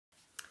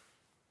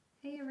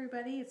Hey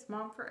everybody, it's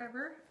Mom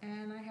Forever,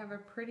 and I have a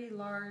pretty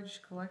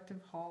large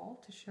collective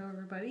haul to show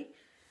everybody.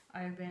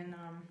 I've been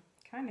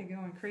kind of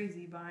going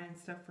crazy buying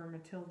stuff for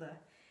Matilda,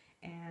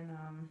 and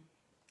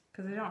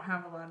because I don't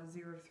have a lot of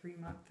 0 to 3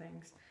 month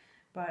things,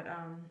 but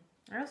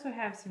I also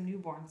have some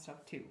newborn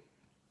stuff too.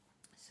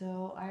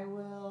 So I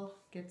will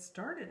get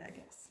started, I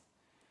guess.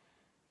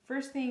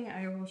 First thing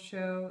I will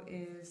show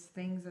is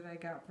things that I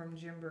got from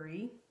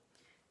Gymboree.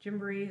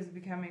 Gymboree is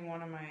becoming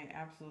one of my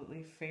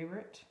absolutely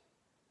favorite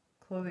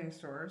clothing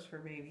stores for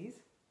babies.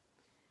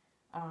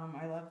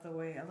 I love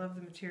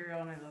the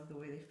material, and I love the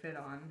way they fit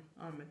on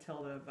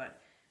Matilda, but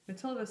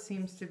Matilda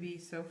seems to be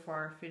so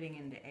far fitting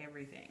into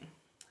everything.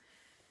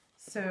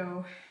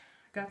 So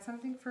I got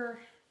something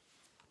for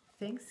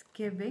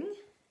Thanksgiving.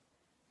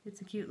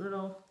 It's a cute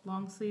little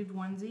long sleeved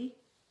onesie,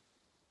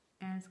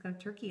 and it's got a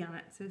turkey on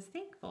it. It says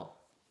thankful.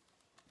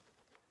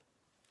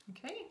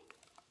 Okay,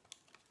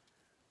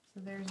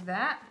 so there's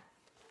that.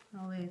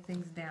 I'll lay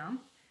things down.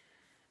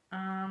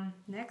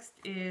 Next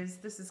is,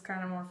 this is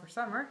kind of more for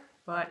summer,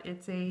 but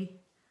it's a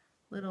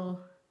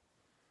little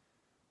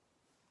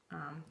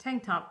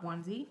tank top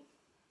onesie,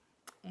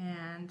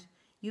 and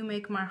You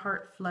Make My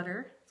Heart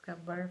Flutter. It's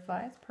got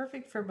butterflies,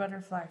 perfect for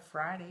Butterfly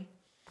Friday.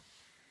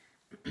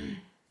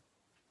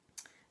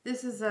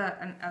 This is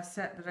a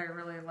set that I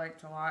really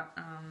liked a lot.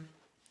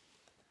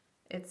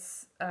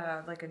 It's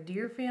like a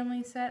deer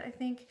family set, I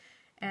think,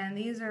 and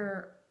these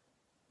are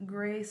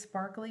gray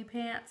sparkly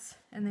pants,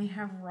 and they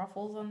have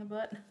ruffles on the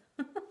butt.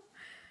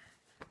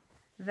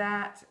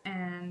 That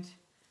and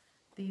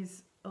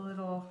these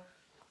little,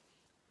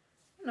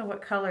 I don't know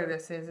what color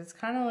this is. It's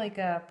kind of like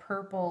a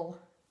purple,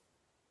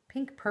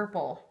 pink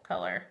purple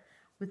color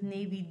with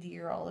navy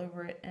deer all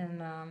over it,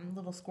 and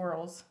little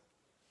squirrels.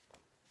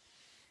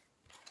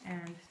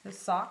 And the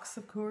socks,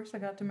 of course, I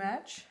got to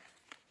match.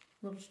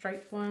 Little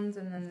striped ones,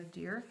 and then the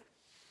deer.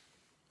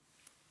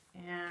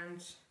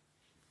 And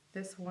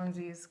this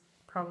onesie is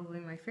probably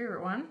my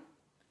favorite one.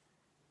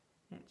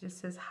 It just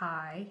says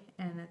hi,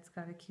 and it's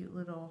got a cute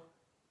little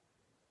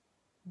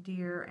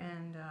deer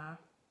and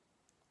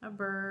a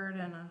bird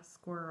and a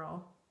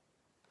squirrel.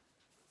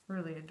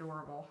 Really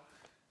adorable.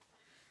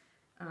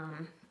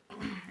 And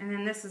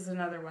then this is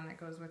another one that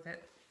goes with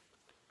it.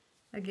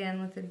 Again,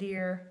 with the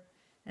deer,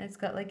 and it's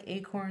got like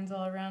acorns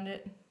all around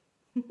it.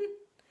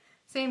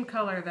 Same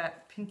color,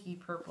 that pinky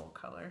purple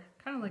color.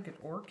 Kind of like an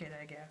orchid,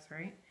 I guess,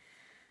 right?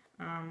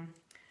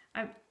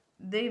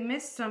 They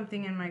missed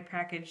something in my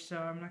package, so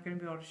I'm not going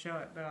to be able to show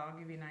it, but I'll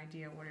give you an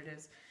idea of what it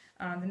is.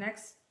 The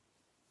next,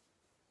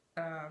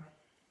 I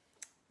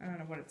don't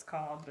know what it's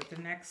called, but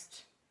the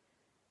next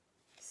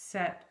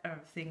set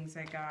of things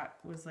I got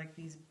was like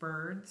these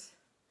birds.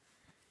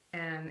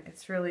 And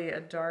it's really a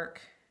dark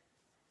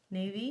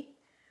navy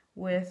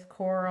with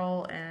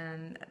coral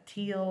and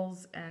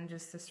teals and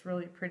just this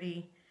really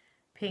pretty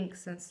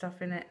pinks and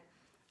stuff in it.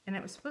 And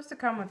it was supposed to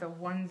come with a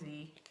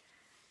onesie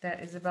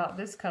that is about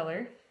this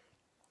color,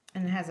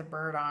 and it has a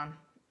bird on.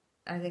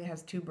 I think it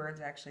has 2 birds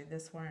actually,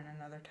 this one and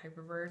another type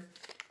of bird.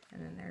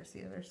 And then there's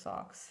the other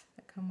socks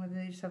that come with it.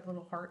 They just have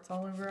little hearts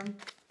all over them.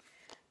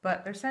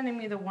 But they're sending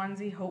me the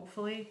onesie,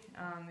 hopefully.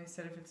 They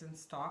said if it's in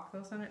stock,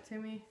 they'll send it to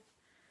me.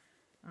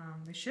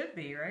 They should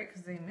be, right?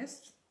 Because they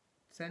missed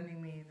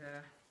sending me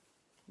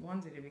the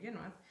onesie to begin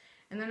with.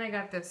 And then I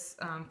got this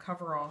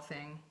coverall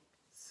thing.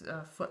 It's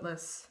a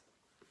footless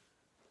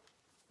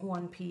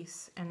one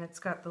piece, and it's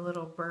got the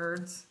little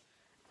birds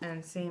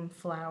and same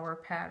flower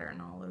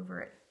pattern all over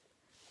it.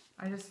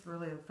 I just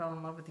really fell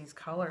in love with these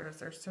colors.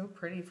 They're so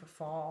pretty for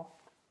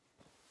fall.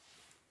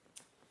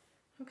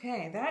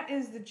 Okay, that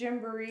is the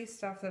Gymboree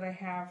stuff that I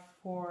have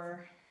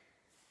for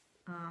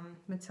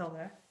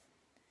Matilda.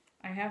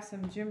 I have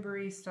some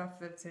Gymboree stuff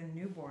that's in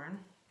newborn,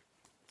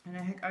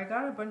 and I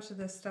got a bunch of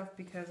this stuff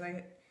because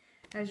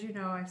as you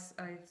know,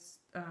 I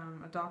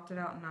adopted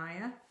out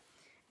Naya,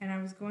 and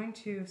I was going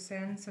to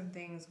send some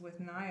things with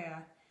Naya,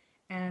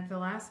 and at the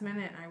last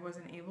minute I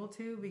wasn't able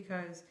to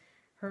because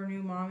her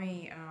new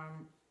mommy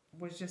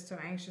was just so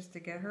anxious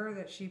to get her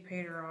that she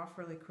paid her off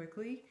really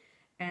quickly,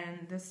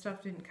 and this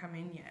stuff didn't come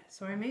in yet.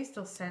 So I may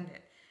still send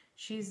it.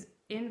 She's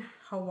in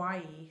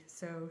Hawaii,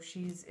 so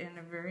she's in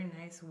a very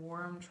nice,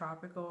 warm,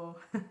 tropical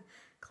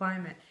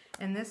climate.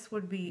 And this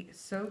would be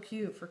so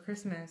cute for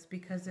Christmas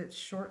because it's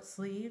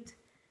short-sleeved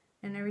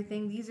and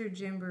everything. These are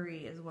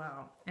Gymboree as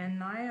well. And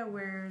Naya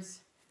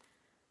wears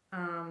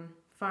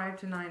 5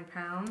 to 9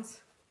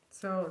 pounds,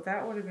 so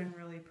that would have been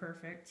really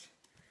perfect.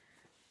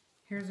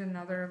 Here's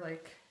another,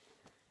 like,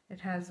 it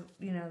has,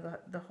 you know,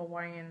 the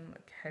Hawaiian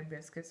like,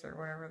 hibiscus or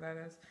whatever that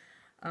is.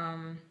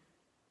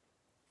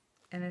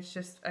 And it's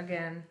just,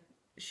 again,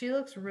 she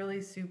looks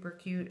really super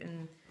cute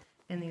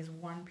in these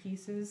one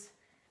pieces.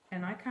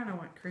 And I kind of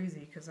went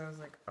crazy because I was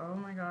like, oh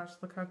my gosh,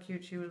 look how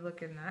cute she would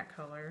look in that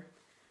color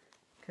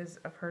because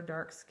of her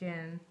dark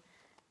skin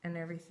and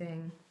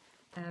everything.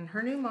 And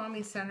her new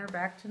mommy sent her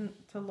back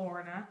to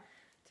Lorna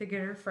to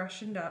get her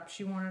freshened up.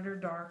 She wanted her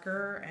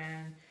darker,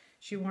 and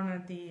she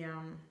wanted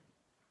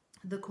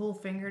the cool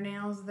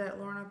fingernails that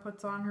Lorna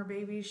puts on her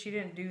babies. She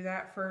didn't do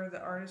that for the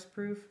artist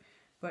proof,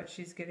 but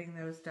she's getting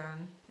those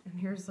done. And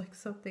here's like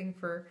something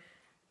for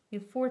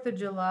 4th of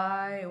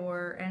July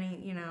or any,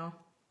 you know,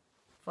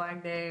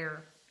 Flag Day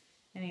or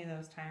any of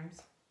those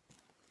times.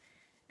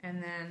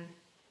 And then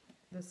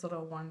this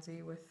little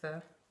onesie with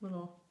the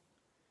little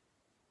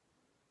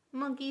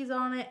monkeys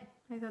on it.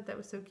 I thought that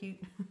was so cute.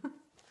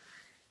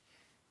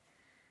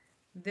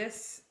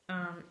 This,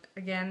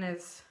 again,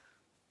 is...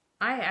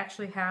 I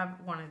actually have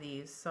one of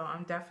these, so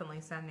I'm definitely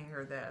sending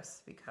her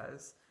this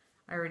because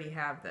I already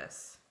have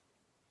this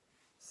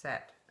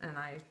set. And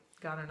I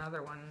got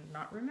another one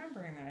not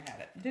remembering that I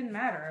had it. It didn't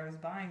matter. I was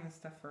buying this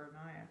stuff for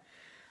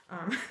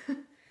Naya.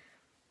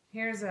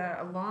 Here's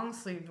a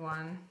long-sleeved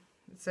one.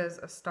 It says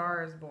A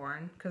Star is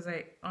Born, because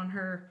on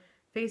her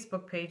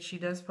Facebook page she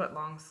does put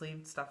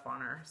long-sleeved stuff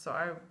on her, so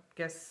I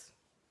guess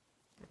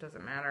it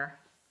doesn't matter.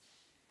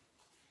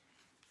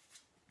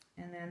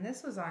 And then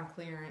this was on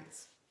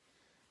clearance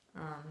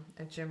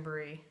at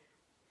Gymboree.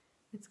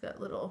 It's got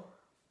little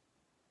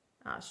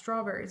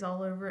strawberries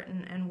all over it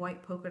and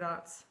white polka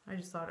dots. I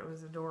just thought it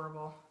was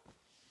adorable.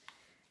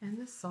 And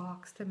the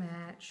socks to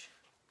match.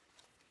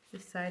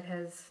 This side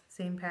has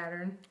same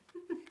pattern.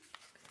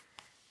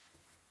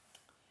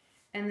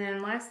 And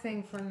then last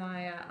thing for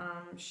Naya,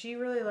 she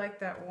really liked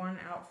that one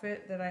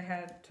outfit that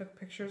I took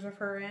pictures of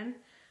her in,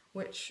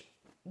 which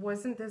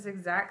wasn't this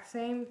exact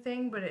same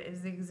thing, but it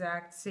is the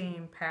exact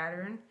same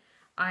pattern.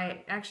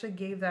 I actually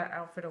gave that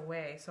outfit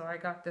away, so I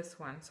got this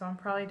one. So I'm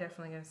probably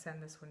definitely going to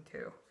send this one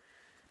too.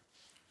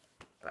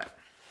 But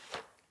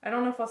I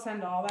don't know if I'll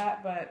send all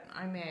that, but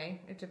I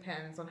may. It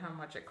depends on how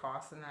much it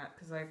costs and that,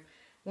 because I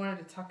wanted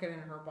to tuck it in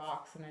her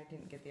box and I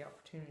didn't get the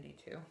opportunity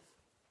to.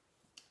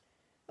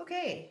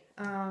 Okay,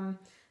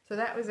 so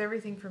that was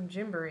everything from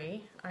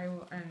Gymboree.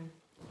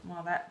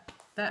 Well, that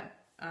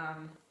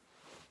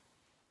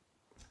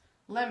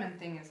lemon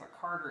thing is a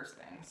Carter's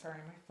thing. Sorry,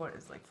 my foot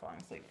is like falling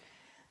asleep.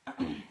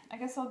 I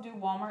guess I'll do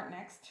Walmart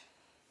next.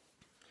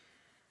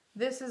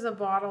 This is a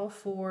bottle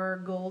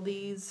for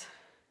Goldie's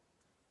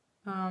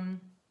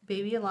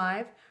Baby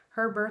Alive.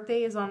 Her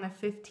birthday is on the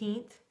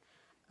 15th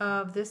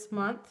of this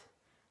month.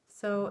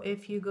 So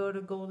if you go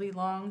to Goldie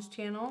Long's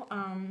channel,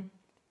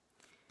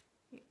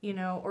 you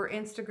know, or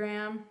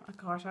Instagram. Oh,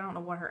 gosh, I don't know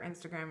what her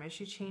Instagram is.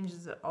 She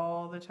changes it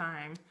all the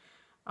time.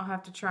 I'll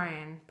have to try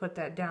and put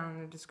that down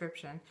in the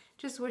description.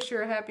 Just wish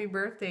her a happy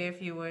birthday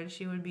if you would.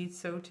 She would be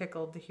so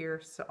tickled to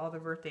hear all the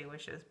birthday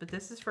wishes. But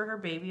this is for her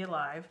Baby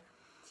Alive.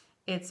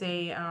 It's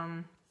a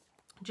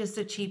just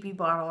a cheapy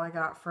bottle I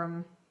got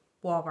from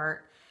Walmart.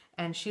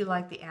 And she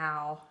liked the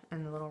owl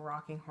and the little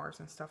rocking horse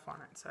and stuff on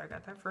it. So I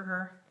got that for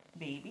her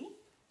baby.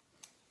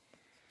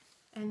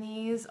 And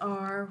these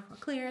are a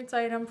clearance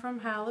item from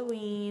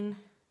Halloween.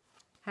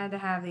 Had to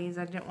have these.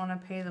 I didn't want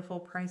to pay the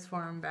full price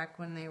for them back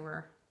when they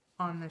were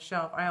on the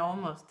shelf. I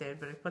almost did,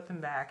 but I put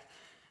them back.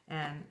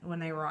 And when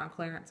they were on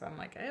clearance, I'm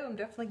like, oh, I'm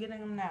definitely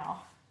getting them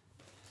now.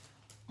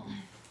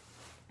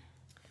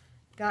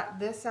 Got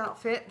this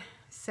outfit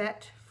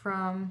set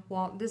from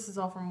Walmart. This is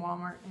all from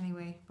Walmart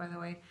anyway, by the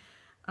way.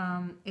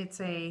 It's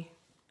a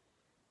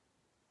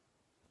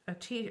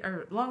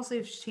long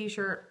sleeve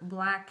t-shirt,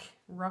 black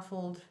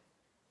ruffled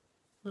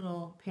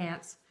little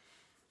pants,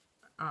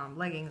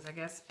 leggings, I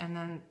guess, and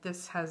then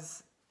this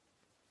has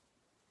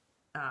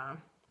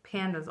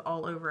pandas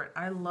all over it.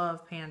 I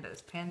love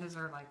pandas. Pandas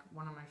are like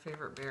one of my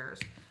favorite bears,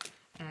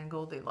 and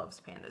Goldie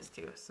loves pandas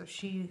too. So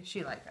she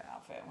liked that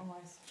outfit when I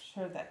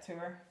showed that to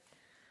her.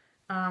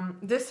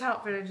 This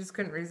outfit I just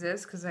couldn't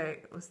resist because I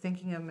was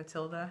thinking of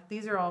Matilda.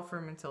 These are all for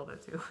Matilda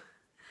too.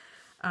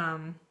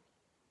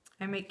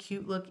 I make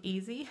cute look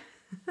easy.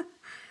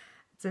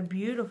 It's a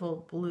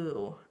beautiful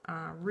blue,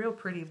 real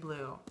pretty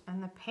blue.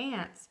 And the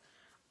pants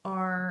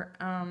are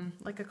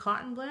like a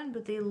cotton blend,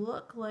 but they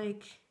almost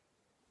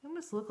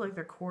look like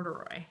they're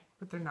corduroy,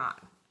 but they're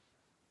not.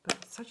 But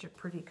it's such a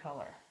pretty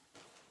color.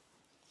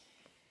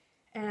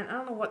 And I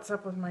don't know what's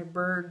up with my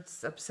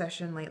birds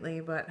obsession lately,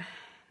 but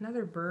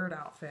another bird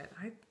outfit.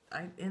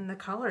 In the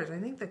colors, I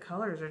think the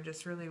colors are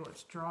just really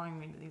what's drawing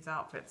me to these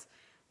outfits.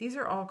 These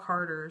are all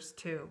Carter's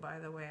too, by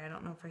the way. I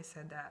don't know if I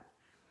said that.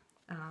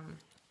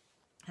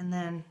 And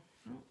then,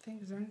 I don't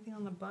think, is there anything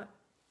on the butt?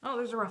 Oh,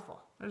 there's a ruffle.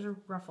 There's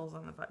ruffles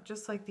on the butt,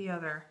 just like the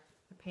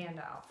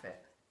panda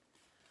outfit.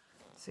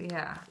 So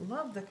yeah,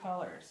 love the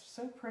colors.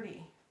 So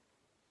pretty.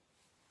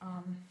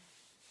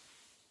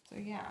 So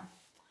yeah.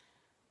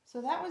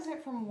 So that was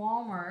it from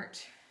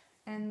Walmart.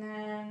 And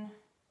then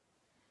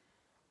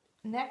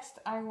next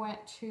I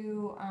went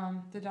to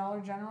the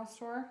Dollar General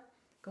store.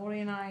 Goldie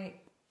and I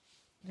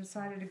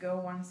decided to go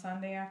one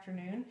Sunday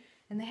afternoon,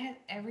 and they had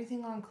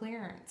everything on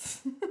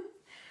clearance.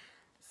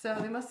 So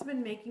they must have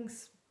been making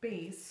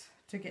space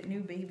to get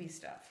new baby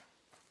stuff.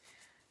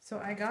 So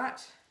I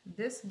got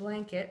this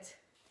blanket.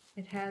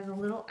 It has a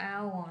little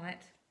owl on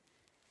it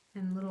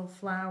and little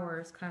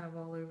flowers kind of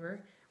all over.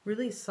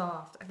 Really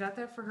soft. I got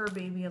that for her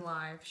Baby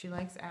Alive. She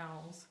likes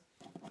owls.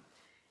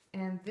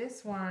 And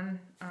this one,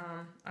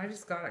 I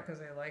just got it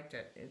because I liked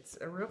it. It's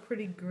a real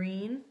pretty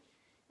green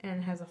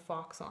and has a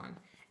fox on.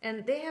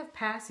 And they have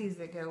passies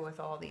that go with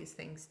all these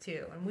things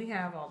too. And we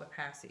have all the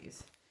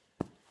passies.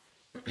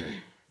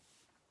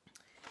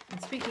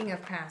 And speaking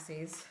of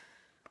passies,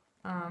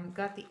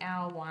 got the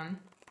owl one,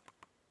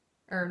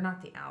 or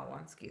not the owl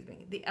one, excuse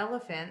me, the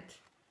elephant.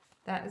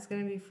 That is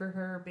going to be for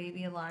her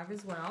baby alive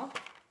as well.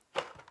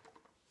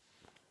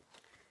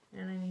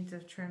 And I need to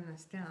trim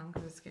this down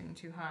because it's getting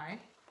too high.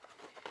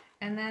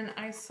 And then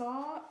I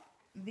saw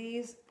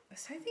these, I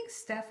think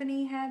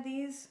Stephanie had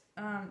these,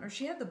 or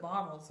she had the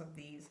bottles of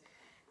these.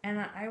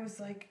 And I was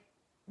like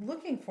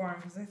looking for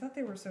them because I thought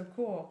they were so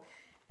cool.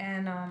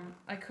 And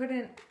I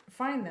couldn't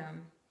find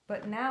them.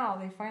 But now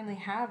they finally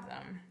have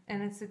them.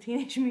 And it's the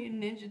Teenage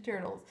Mutant Ninja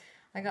Turtles.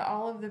 I got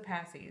all of the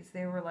passies.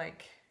 They were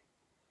like,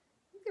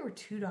 I think they were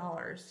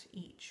 $2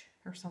 each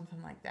or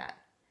something like that.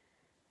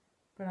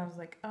 But I was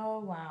like, oh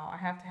wow, I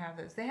have to have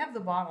those. They have the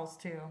bottles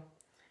too.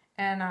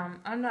 And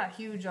I'm not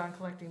huge on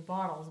collecting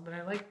bottles, but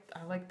I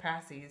like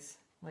passies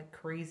like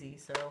crazy,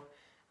 so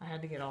I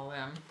had to get all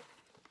them.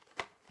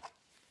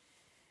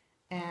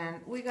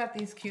 And we got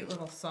these cute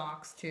little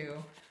socks too.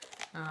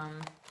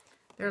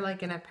 They're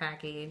like in a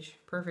package,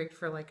 perfect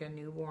for like a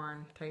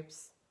newborn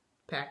types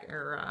pack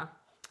or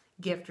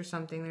gift or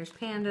something. There's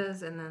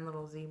pandas and then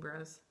little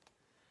zebras.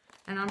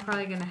 And I'm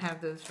probably gonna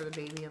have those for the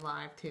baby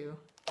alive too.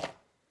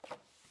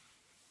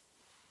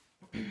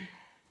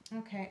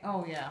 Okay,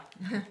 oh yeah.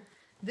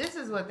 This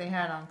is what they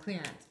had on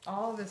clearance.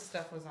 All this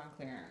stuff was on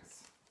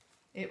clearance.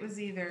 It was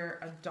either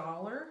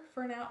 $1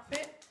 for an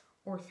outfit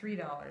or $3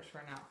 for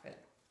an outfit.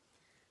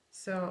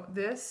 So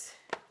this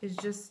is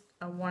just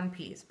a one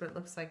piece, but it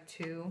looks like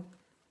two.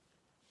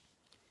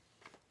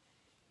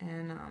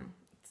 And,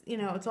 you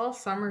know, it's all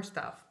summer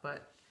stuff,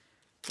 but,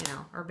 you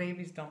know, our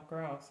babies don't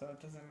grow, so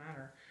it doesn't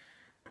matter.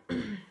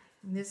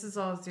 This is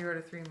all 0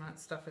 to 3 month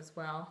stuff as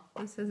well.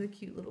 This has a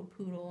cute little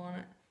poodle on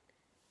it.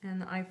 And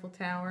the Eiffel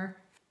Tower.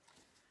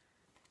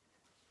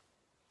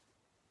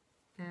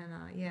 And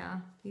yeah,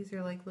 these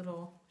are like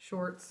little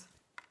shorts.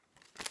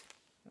 I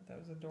thought that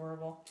was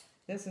adorable.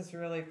 This is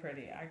really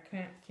pretty. I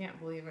can't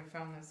believe I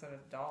found this at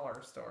a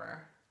dollar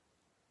store.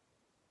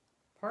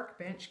 Park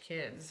Bench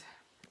Kids,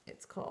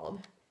 it's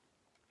called.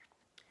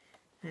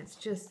 And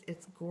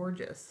it's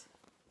gorgeous.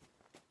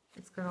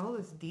 It's got all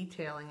this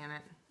detailing in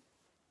it.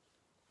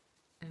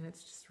 And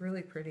it's just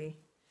really pretty.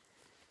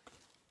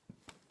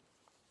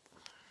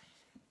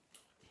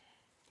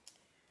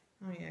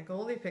 Oh yeah,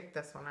 Goldie picked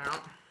this one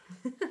out.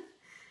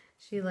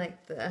 She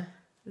liked the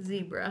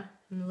zebra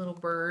and the little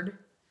bird.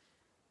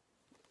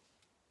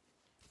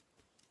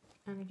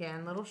 And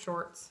again, little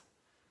shorts.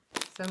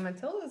 So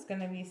Matilda's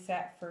gonna be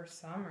set for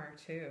summer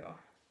too.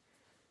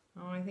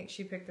 Oh, I think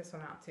she picked this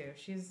one out too.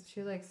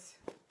 She likes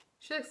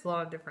a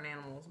lot of different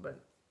animals, but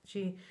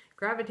she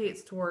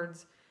gravitates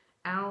towards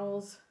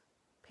owls,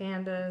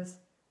 pandas,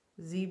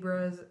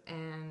 zebras,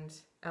 and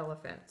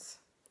elephants.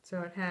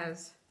 So it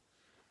has,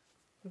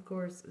 of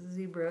course,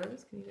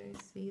 zebras. Can you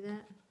guys see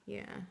that?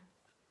 Yeah.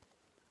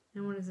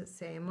 And what does it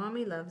say?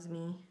 Mommy loves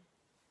me.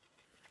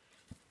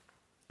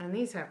 And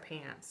these have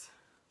pants.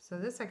 So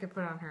this I could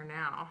put on her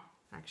now,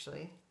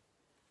 actually.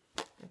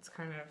 It's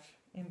kind of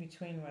in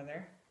between with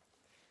her.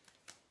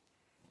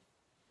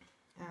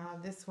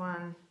 This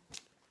one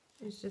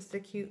is just a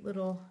cute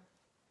little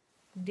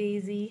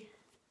daisy.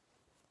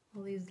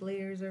 All these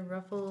layers of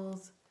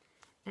ruffles.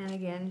 And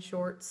again,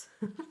 shorts.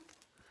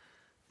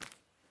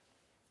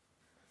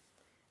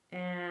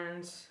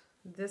 And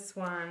this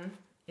one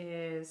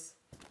is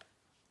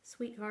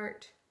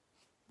Sweetheart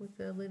with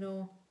a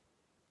little,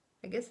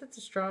 I guess that's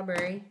a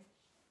strawberry.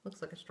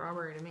 Looks like a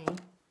strawberry to me.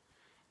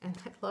 And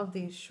I love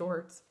these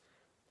shorts.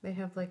 They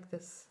have like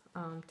this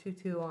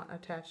tutu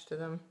attached to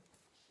them.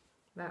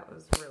 That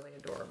was really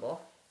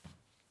adorable.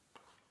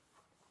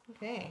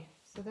 Okay,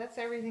 so that's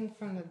everything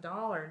from the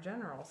Dollar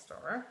General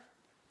store.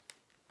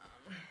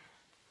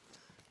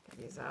 Get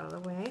these out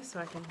of the way so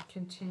I can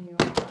continue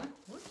on.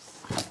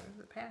 Whoops, there's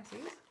the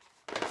passies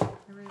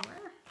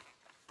everywhere.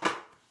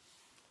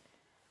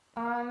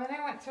 Then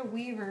I went to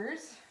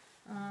Weaver's,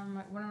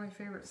 one of my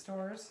favorite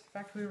stores. In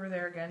fact, we were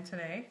there again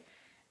today,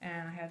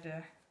 and I had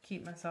to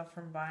keep myself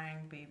from buying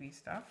baby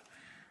stuff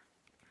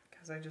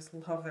because I just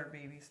love their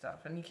baby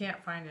stuff, and you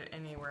can't find it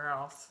anywhere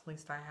else. At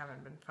least I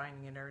haven't been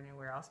finding it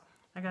anywhere else.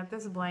 I got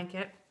this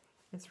blanket.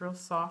 It's real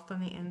soft on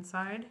the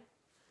inside.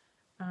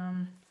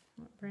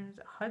 What brand is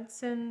it?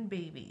 Hudson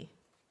Baby.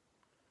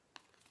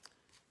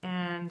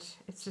 And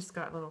it's just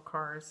got little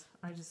cars.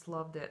 I just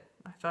loved it.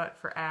 I thought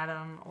for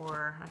Adam,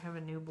 or I have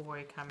a new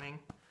boy coming.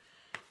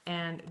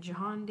 And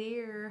John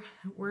Deere.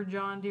 We're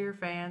John Deere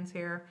fans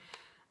here.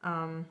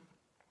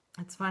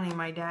 It's funny,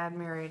 my dad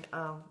married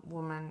a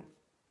woman,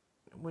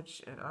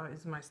 which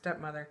is my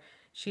stepmother.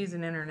 She's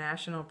an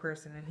international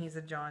person, and he's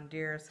a John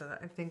Deere, so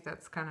I think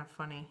that's kind of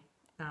funny.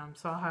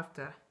 So I'll have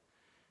to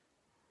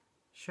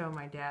show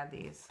my dad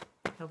these.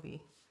 He'll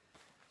be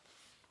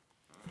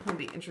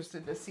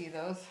interested to see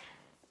those.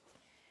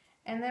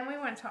 And then we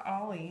went to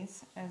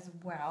Ollie's as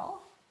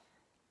well,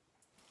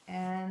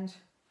 and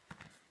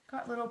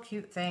got little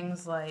cute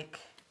things like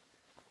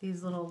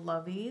these little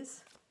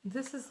loveys.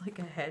 This is like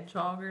a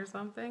hedgehog or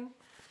something.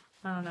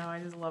 I don't know, I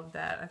just loved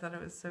that. I thought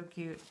it was so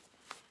cute.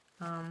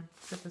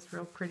 It's got this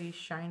real pretty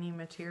shiny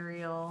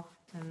material,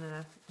 and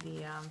the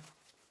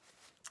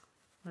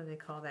what do they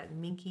call that,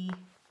 minky,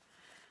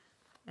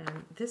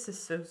 and this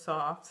is so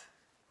soft.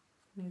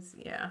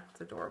 Yeah,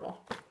 it's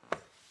adorable.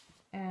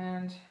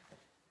 And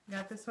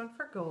got this one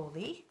for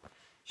Goldie.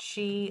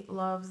 She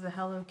loves the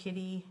Hello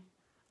Kitty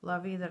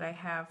Lovey that I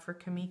have for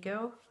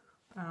Kamiko.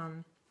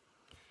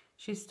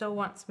 She still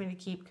wants me to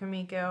keep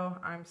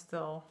Kamiko. I'm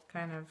still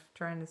kind of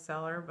trying to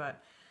sell her,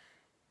 but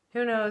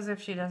who knows,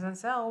 if she doesn't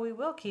sell, we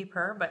will keep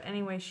her. But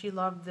anyway, she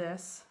loved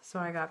this, so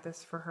I got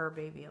this for her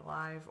baby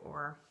alive,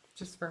 or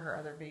just for her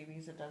other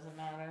babies, it doesn't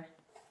matter.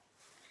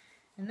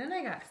 And then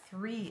I got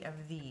 3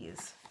 of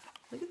these.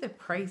 Look at the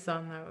price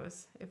on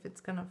those. If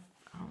it's gonna,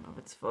 I don't know if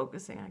it's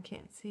focusing, I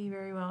can't see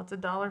very well. It's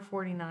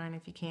 $1.49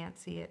 if you can't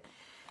see it.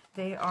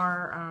 They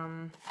are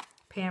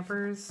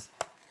Pampers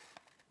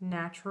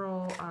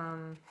natural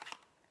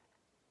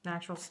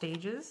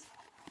stages.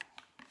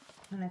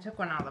 And I took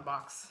one out of the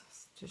box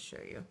to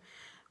show you.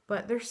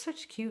 But they're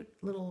such cute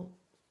little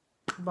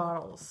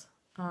bottles.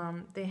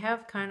 They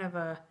have kind of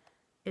a,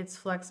 it's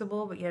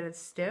flexible, but yet it's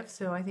stiff.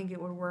 So I think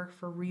it would work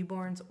for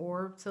Reborn's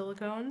or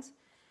silicones.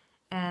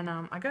 And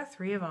I got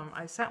 3 of them.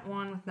 I sent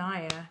one with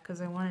Naya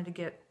because I wanted to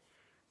get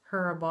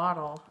her a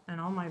bottle. And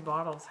all my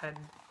bottles had,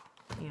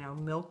 you know,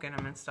 milk in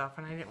them and stuff.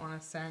 And I didn't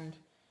want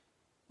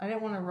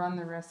to run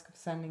the risk of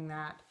sending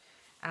that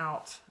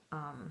out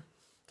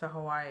to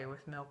Hawaii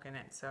with milk in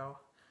it. So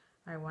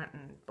I went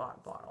and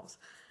bought bottles.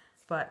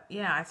 But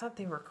yeah, I thought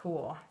they were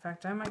cool. In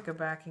fact, I might go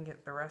back and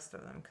get the rest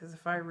of them, because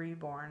if I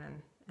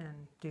Reborn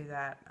and do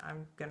that,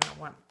 I'm gonna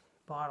want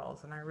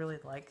bottles, and I really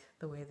like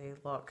the way they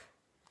look.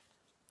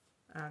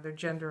 They're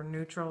gender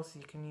neutral, so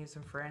you can use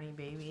them for any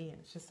baby,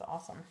 and it's just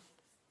awesome.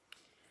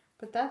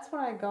 But that's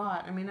what I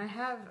got. I mean, I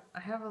have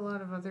a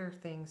lot of other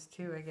things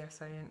too. I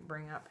guess I didn't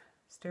bring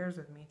upstairs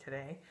with me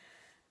today,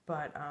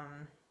 but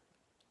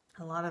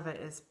a lot of it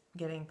is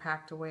getting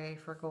packed away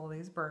for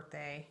Goldie's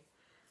birthday.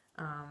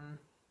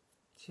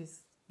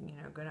 She's, you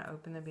know, gonna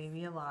open the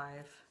baby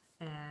alive,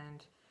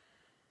 and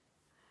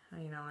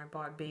you know, I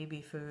bought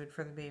baby food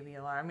for the baby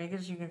alive. I mean,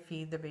 because you can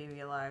feed the baby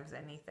alives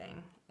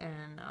anything,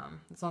 and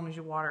as long as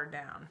you water it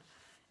down,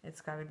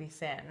 it's got to be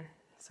thin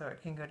so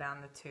it can go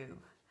down the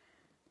tube.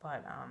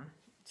 But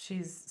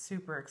she's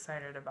super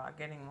excited about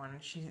getting one.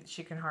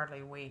 She can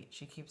hardly wait.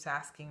 She keeps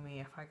asking me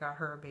if I got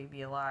her a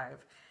baby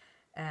alive,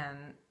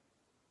 and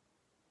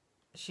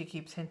she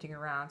keeps hinting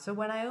around. So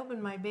when I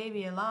open my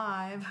baby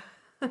alive,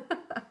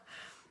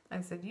 I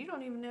said, you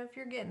don't even know if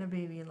you're getting a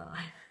baby alive.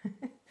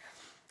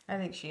 I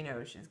think she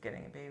knows she's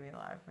getting a baby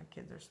alive. My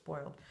kids are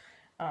spoiled.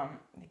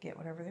 They get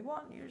whatever they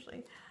want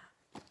usually.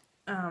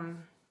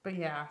 But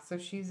yeah, so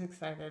she's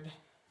excited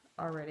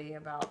already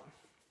about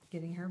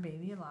getting her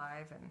baby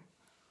alive, and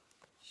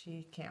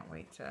she can't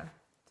wait to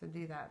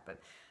do that. But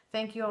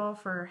thank you all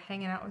for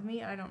hanging out with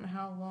me. I don't know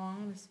how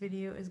long this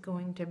video is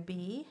going to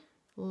be.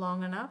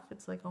 Long enough.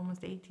 It's like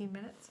almost 18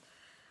 minutes.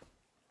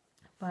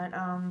 But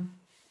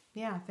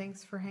yeah,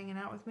 thanks for hanging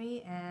out with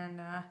me,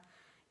 and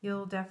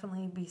you'll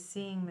definitely be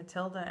seeing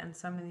Matilda in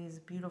some of these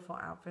beautiful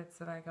outfits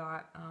that I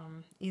got,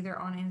 either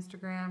on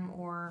Instagram,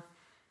 or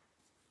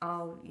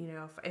I'll, you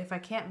know, if I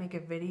can't make a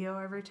video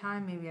every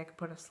time, maybe I could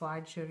put a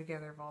slideshow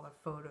together of all the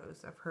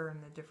photos of her in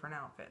the different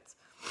outfits.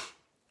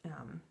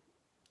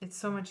 It's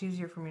so much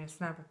easier for me to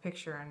snap a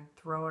picture and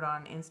throw it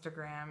on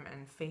Instagram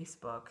and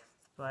Facebook,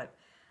 but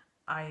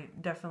I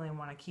definitely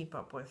want to keep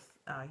up with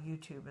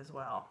YouTube as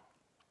well,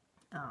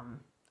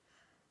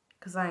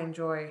 because I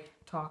enjoy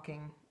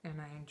talking,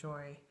 and I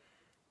enjoy,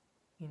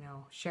 you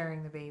know,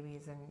 sharing the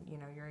babies, and you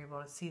know, you're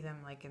able to see them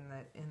like in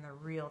the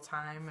real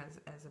time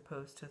as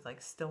opposed to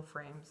like still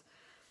frames.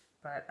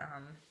 But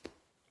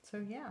so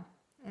yeah.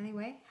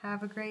 Anyway,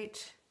 have a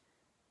great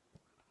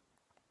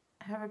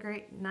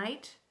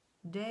night,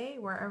 day,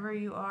 wherever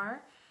you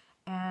are,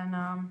 and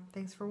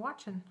thanks for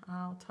watching.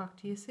 I'll talk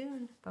to you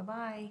soon. Bye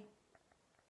bye.